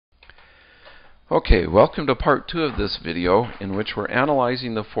Okay, welcome to part 2 of this video, in which we're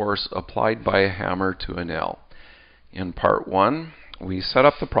analyzing the force applied by a hammer to a nail. In part 1, we set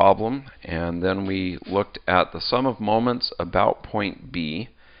up the problem, and then we looked at the sum of moments about point B,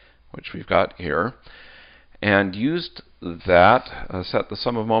 which we've got here, and used that, set the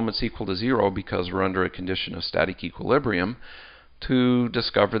sum of moments equal to 0 because we're under a condition of static equilibrium, to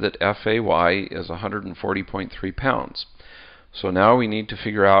discover that FAY is 140.3 pounds. So now we need to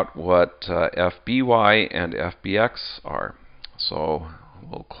figure out what FBY and FBX are. So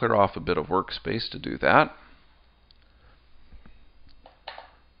we'll clear off a bit of workspace to do that.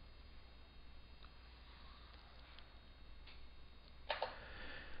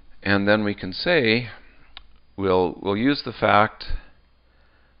 And then we can say we'll use the fact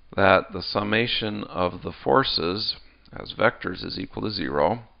that the summation of the forces as vectors is equal to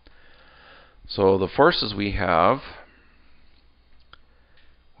 0. So the forces we have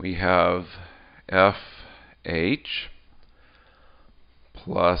FH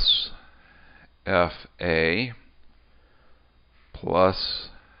plus FA plus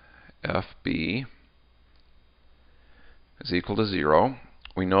FB is equal to 0.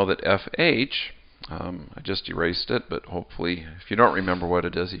 We know that FH, I just erased it, but hopefully if you don't remember what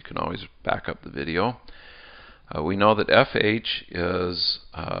it is, you can always back up the video. We know that FH is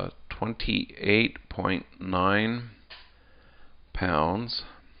 28.9 pounds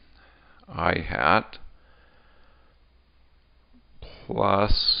I hat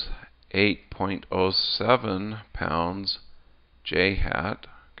plus 8.07 pounds J hat.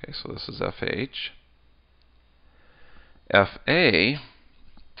 Okay, so this is FH. FA,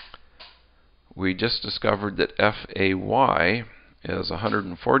 we just discovered that FAY is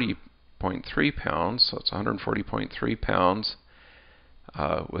 140.3 pounds, so it's 140.3 pounds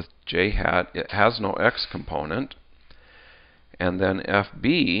with J hat. It has no X component. And then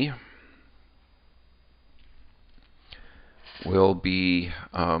FB will be,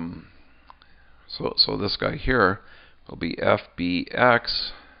 so this guy here will be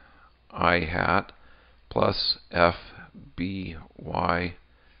FBX I hat plus FBY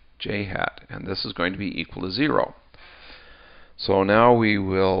J hat. And this is going to be equal to 0. So now we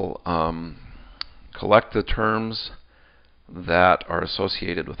will collect the terms that are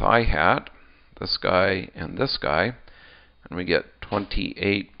associated with I hat, this guy and this guy. And we get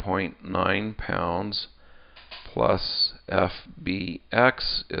 28.9 pounds plus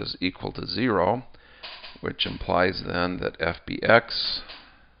FBX is equal to 0, which implies then that FBX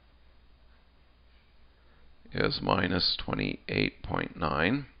is minus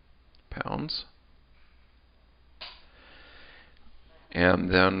 28.9 pounds. And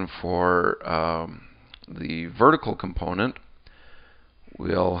then for the vertical component,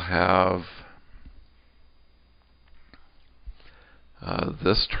 we'll have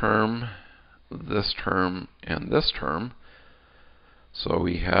this term, and this term. So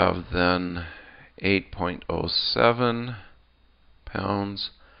we have then 8.07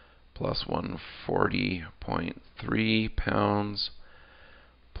 pounds plus 140.3 pounds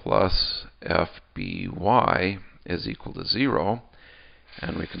plus FBY is equal to 0.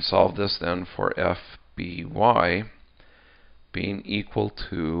 And we can solve this then for FBY being equal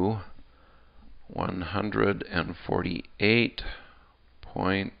to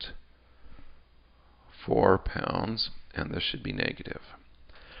 148.4 pounds, and this should be negative.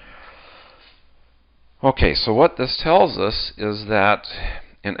 Okay, so what this tells us is that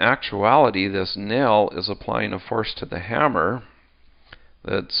in actuality this nail is applying a force to the hammer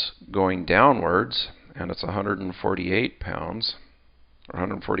that's going downwards, and it's 148 pounds, or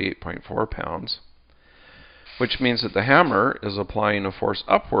 148.4 pounds, which means that the hammer is applying a force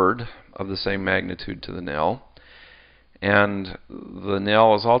upward of the same magnitude to the nail. And the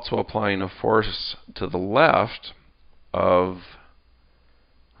nail is also applying a force to the left of,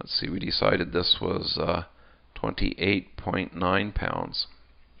 let's see, we decided this was 28.9 pounds.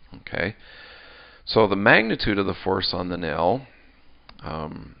 Okay, so the magnitude of the force on the nail,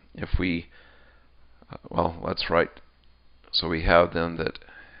 if we, well, let's write, so we have then that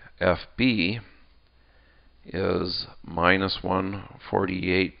FB is minus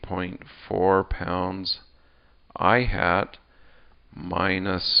 148.4 pounds I hat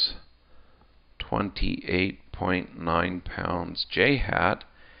minus 28.9 pounds J hat,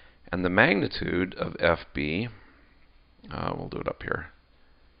 and the magnitude of FB, we'll do it up here.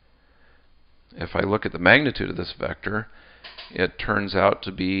 If I look at the magnitude of this vector, it turns out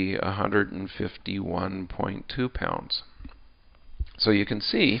to be 151.2 pounds. So you can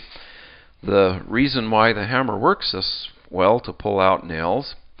see the reason why the hammer works this well to pull out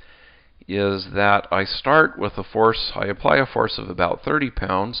nails is that I start with a force, I apply a force of about 30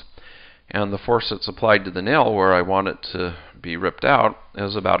 pounds, And the force that's applied to the nail where I want it to be ripped out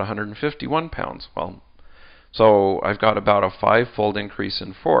is about 151 pounds. Well, so I've got about a 5-fold increase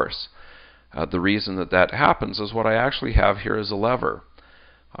in force. The reason that that happens is what I actually have here is a lever.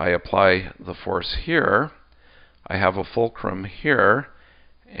 I apply the force here, I have a fulcrum here,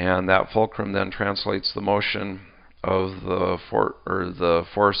 and that fulcrum then translates the motion of the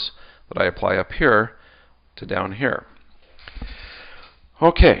force that I apply up here to down here.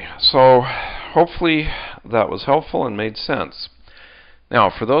 Okay, so hopefully that was helpful and made sense. Now,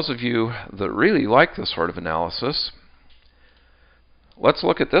 for those of you that really like this sort of analysis, let's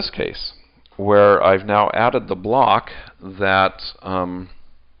look at this case where I've now added the block that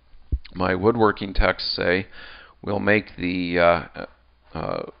my woodworking texts say will make the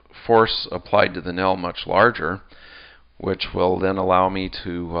force applied to the nail much larger, which will then allow me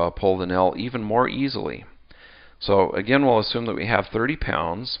to pull the nail even more easily. So again, we'll assume that we have 30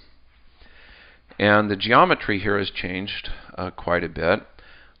 pounds, and the geometry here has changed quite a bit.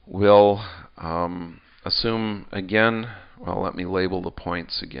 We'll assume again, well, let me label the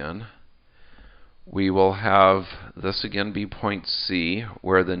points again. We will have this again be point C,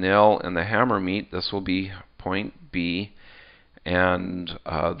 where the nail and the hammer meet. This will be point B, and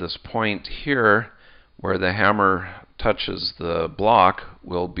this point here, where the hammer touches the block,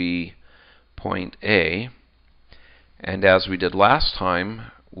 will be point A. And as we did last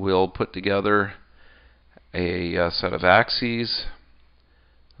time, we'll put together a set of axes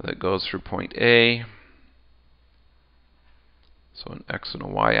that goes through point A, so an X and a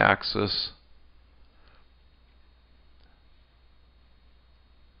Y axis.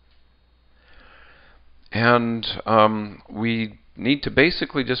 And we need to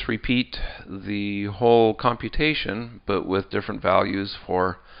basically just repeat the whole computation, but with different values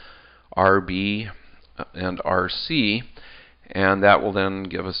for RB and RC, and that will then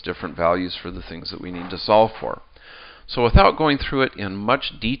give us different values for the things that we need to solve for. So without going through it in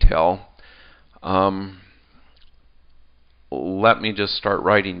much detail, let me just start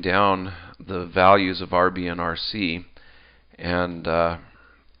writing down the values of RB and RC, and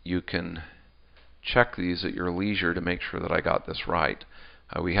you can check these at your leisure to make sure that I got this right.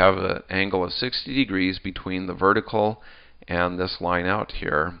 We have an angle of 60 degrees between the vertical and this line out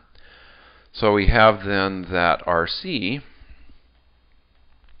here. So we have then that RC,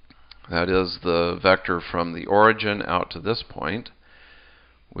 that is the vector from the origin out to this point,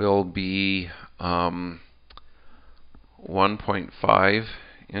 will be 1.5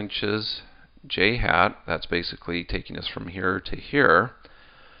 inches j hat, that's basically taking us from here to here,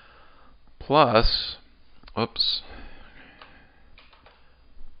 plus,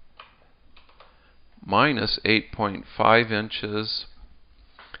 minus 8.5 inches,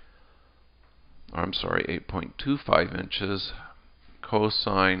 I'm sorry, 8.25 inches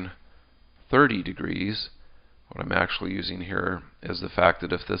cosine 30 degrees. What I'm actually using here is the fact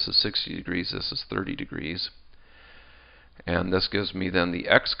that if this is 60 degrees, this is 30 degrees. And this gives me then the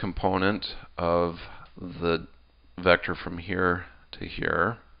x component of the vector from here to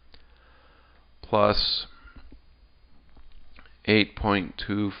here, plus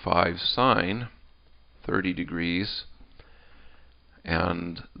 8.25 sine 30 degrees,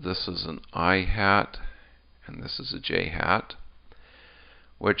 and this is an I hat, and this is a j hat,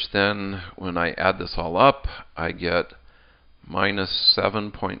 which then, when I add this all up, I get minus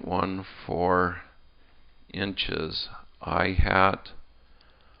 7.14 inches I hat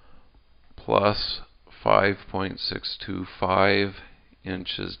plus 5.625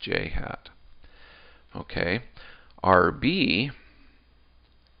 inches j hat. Okay, RB,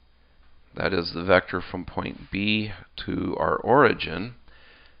 that is the vector from point B to our origin,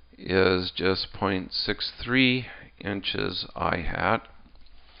 is just 0.63 inches I hat.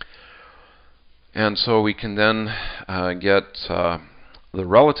 And so we can then get the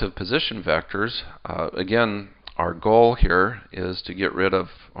relative position vectors. Again, our goal here is to get rid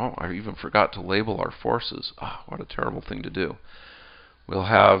of, oh, I even forgot to label our forces. What a terrible thing to do. We'll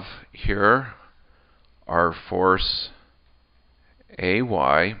have here our force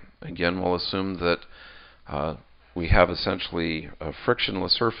AY. Again, we'll assume that we have essentially a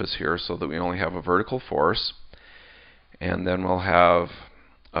frictionless surface here so that we only have a vertical force. And then we'll have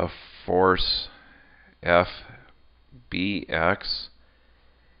a force FBX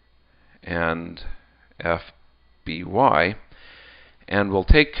and FBY. And we'll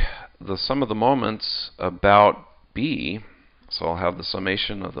take the sum of the moments about B. So I'll have the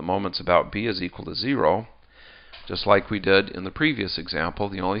summation of the moments about B is equal to 0. Just like we did in the previous example,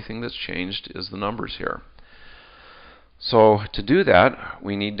 the only thing that's changed is the numbers here. So to do that,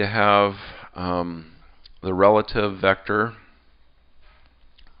 we need to have the relative vector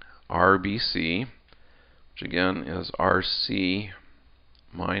RBC, which again is RC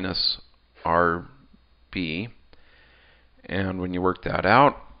minus RB. And when you work that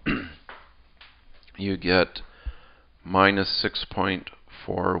out, you get minus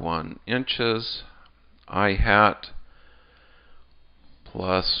 6.41 inches I hat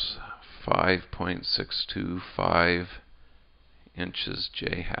plus 5.625 inches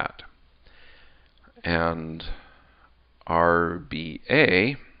j hat. And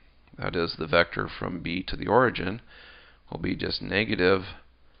RBA, that is the vector from B to the origin, will be just negative.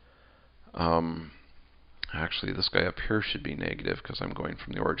 Actually, this guy up here should be negative because I'm going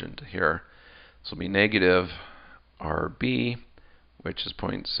from the origin to here. This will be negative RB, which is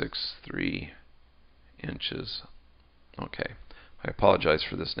 0.63 inches. Okay, I apologize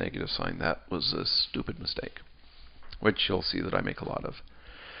for this negative sign. That was a stupid mistake, which you'll see that I make a lot of.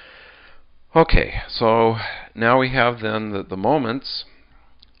 Okay, so now we have then that the moments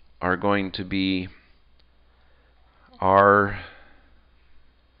are going to be RBC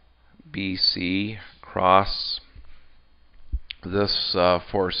cross this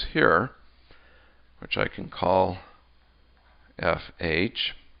force here, which I can call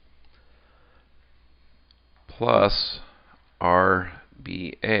FH, plus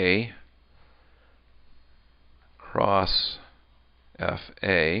RBA cross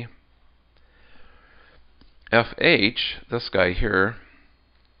FA. FH, this guy here,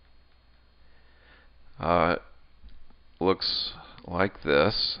 looks like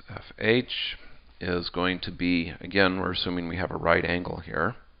this. FH is going to be, again, we're assuming we have a right angle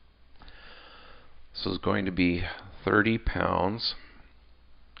here. This is going to be 30 pounds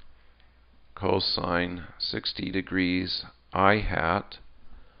cosine 60 degrees I hat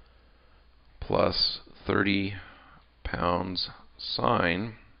plus 30 pounds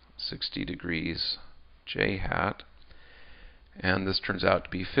sine 60 degrees j hat. And this turns out to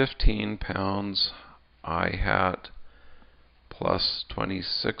be 15 pounds I hat plus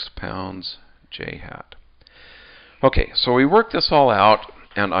 26 pounds j hat. Okay, so we work this all out,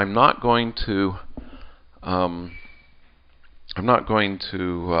 and I'm not going to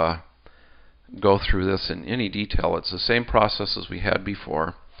go through this in any detail. It's the same process as we had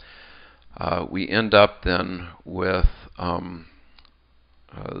before. We end up then with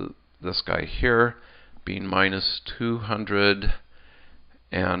this guy here being minus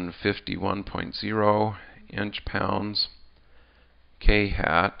 251.0 inch-pounds k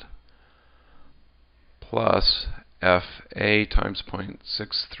hat plus FA times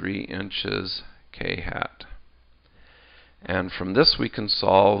 0.63 inches k hat. And from this we can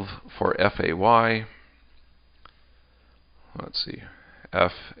solve for FAY. Let's see.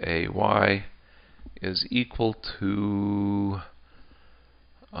 FAY is equal to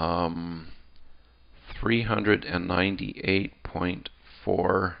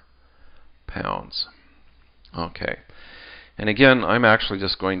 398.4 pounds. Okay. And again, I'm actually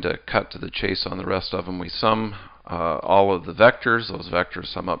just going to cut to the chase on the rest of them. We sum all of the vectors. Those vectors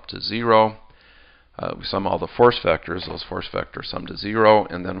sum up to 0. We sum all the force vectors. Those force vectors sum to 0.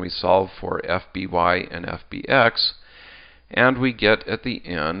 And then we solve for FBY and FBX. And we get at the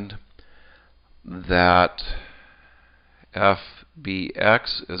end that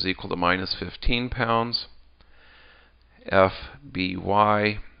FBX is equal to minus 15 pounds.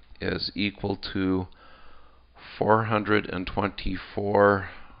 FBY is equal to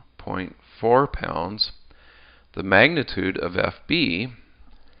 424.4 pounds. The magnitude of FB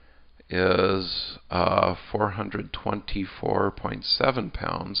is 424.7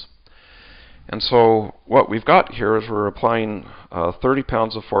 pounds. And so what we've got here is we're applying 30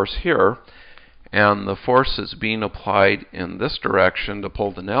 pounds of force here, and the force that's being applied in this direction to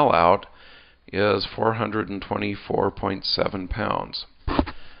pull the nail out is 424.7 pounds.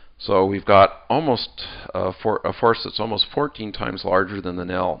 So we've got almost a force that's almost 14 times larger than the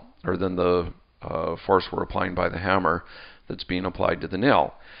nail, or than the force we're applying by the hammer that's being applied to the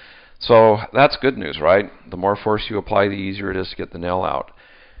nail. So that's good news, right? The more force you apply, the easier it is to get the nail out.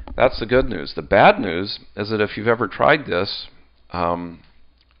 That's the good news. The bad news is that if you've ever tried this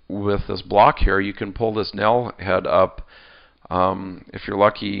with this block here, you can pull this nail head up, if you're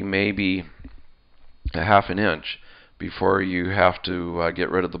lucky, maybe a half an inch before you have to get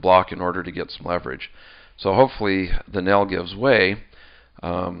rid of the block in order to get some leverage. So hopefully the nail gives way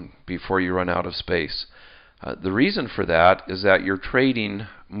before you run out of space. The reason for that is that you're trading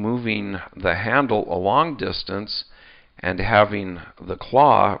moving the handle a long distance and having the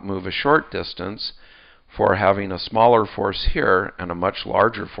claw move a short distance for having a smaller force here and a much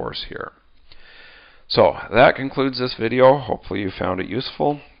larger force here. So that concludes this video. Hopefully you found it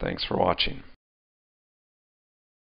useful. Thanks for watching.